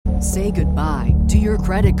Say goodbye to your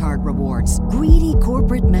credit card rewards. Greedy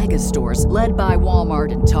corporate mega stores, led by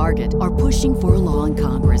Walmart and Target, are pushing for a law in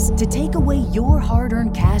Congress to take away your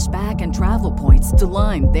hard-earned cash back and travel points to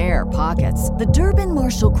line their pockets. The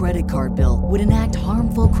Durbin-Marshall credit card bill would enact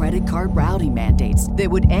harmful credit card routing mandates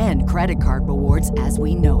that would end credit card rewards as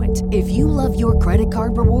we know it. If you love your credit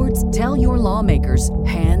card rewards, tell your lawmakers,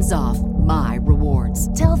 hands off my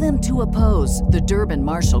rewards. Tell them to oppose the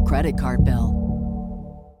Durbin-Marshall credit card bill.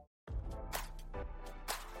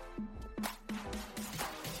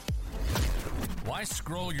 Why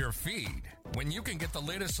scroll your feed when you can get the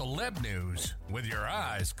latest celeb news with your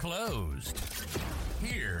eyes closed?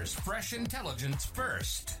 Here's fresh intelligence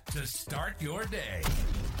first to start your day.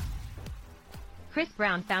 Chris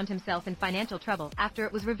Brown found himself in financial trouble after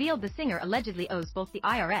it was revealed the singer allegedly owes both the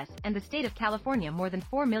IRS and the state of California more than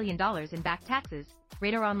 $4 million in back taxes,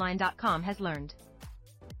 RadarOnline.com has learned.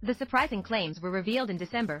 The surprising claims were revealed in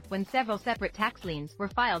December when several separate tax liens were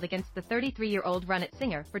filed against the 33-year-old run-it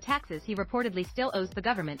singer for taxes he reportedly still owes the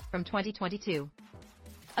government from 2022.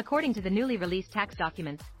 According to the newly released tax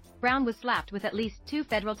documents, Brown was slapped with at least 2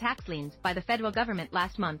 federal tax liens by the federal government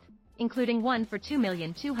last month, including one for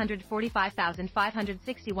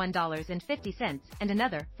 $2,245,561.50 and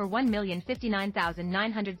another for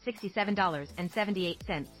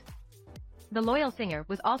 $1,059,967.78. The loyal singer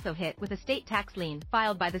was also hit with a state tax lien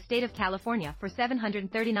filed by the state of California for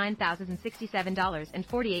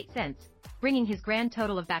 $739,067.48, bringing his grand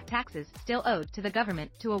total of back taxes still owed to the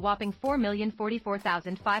government to a whopping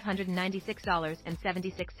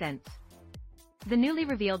 $4,044,596.76. The newly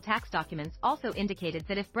revealed tax documents also indicated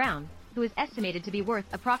that if Brown, who is estimated to be worth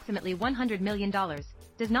approximately $100 million,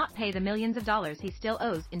 does not pay the millions of dollars he still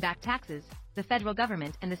owes in back taxes, the federal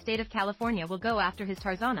government and the state of California will go after his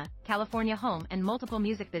Tarzana, California home and multiple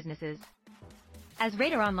music businesses. As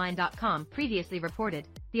RadarOnline.com previously reported,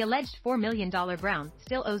 the alleged $4 million Brown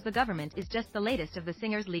still owes the government is just the latest of the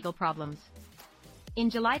singer's legal problems. In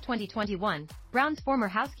July 2021, Brown's former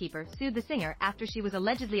housekeeper sued the singer after she was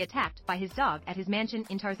allegedly attacked by his dog at his mansion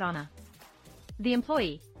in Tarzana. The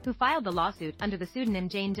employee, who filed the lawsuit under the pseudonym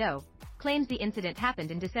Jane Doe, claims the incident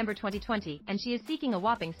happened in December 2020 and she is seeking a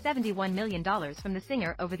whopping $71 million from the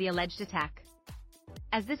singer over the alleged attack.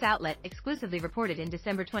 As this outlet exclusively reported in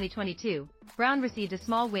December 2022, Brown received a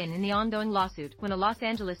small win in the ongoing lawsuit when a Los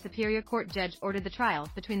Angeles Superior Court judge ordered the trial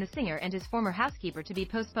between the singer and his former housekeeper to be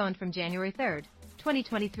postponed from January 3,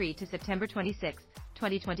 2023 to September 26,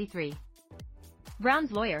 2023.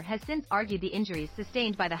 Brown's lawyer has since argued the injuries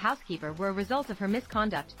sustained by the housekeeper were a result of her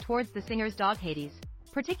misconduct towards the singer's dog Hades,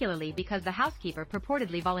 particularly because the housekeeper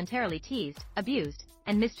purportedly voluntarily teased, abused,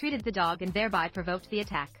 and mistreated the dog and thereby provoked the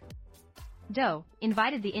attack. Doe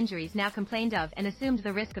invited the injuries now complained of and assumed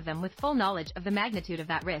the risk of them with full knowledge of the magnitude of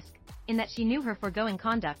that risk, in that she knew her foregoing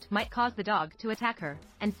conduct might cause the dog to attack her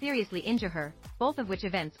and seriously injure her, both of which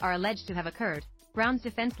events are alleged to have occurred, Brown's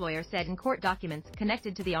defense lawyer said in court documents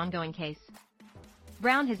connected to the ongoing case.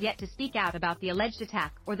 Brown has yet to speak out about the alleged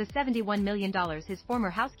attack or the $71 million his former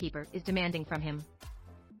housekeeper is demanding from him.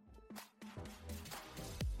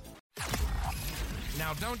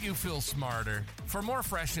 Now, don't you feel smarter? For more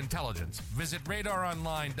fresh intelligence, visit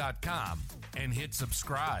RadarOnline.com and hit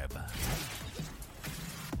subscribe.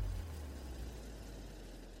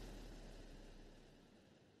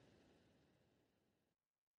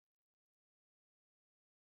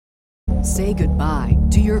 Say goodbye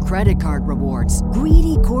to your credit card rewards.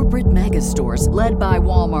 Greedy corporate mega stores, led by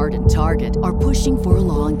Walmart and Target, are pushing for a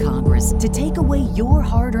law in Congress to take away your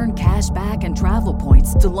hard-earned cash back and travel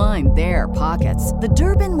points to line their pockets. The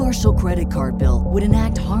Durbin-Marshall credit card bill would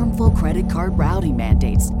enact harmful credit card routing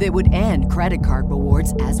mandates that would end credit card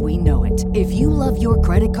rewards as we know it. If you love your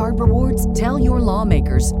credit card rewards, tell your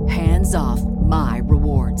lawmakers, hands off my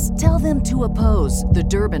rewards. Tell them to oppose the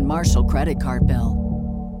Durbin-Marshall credit card bill.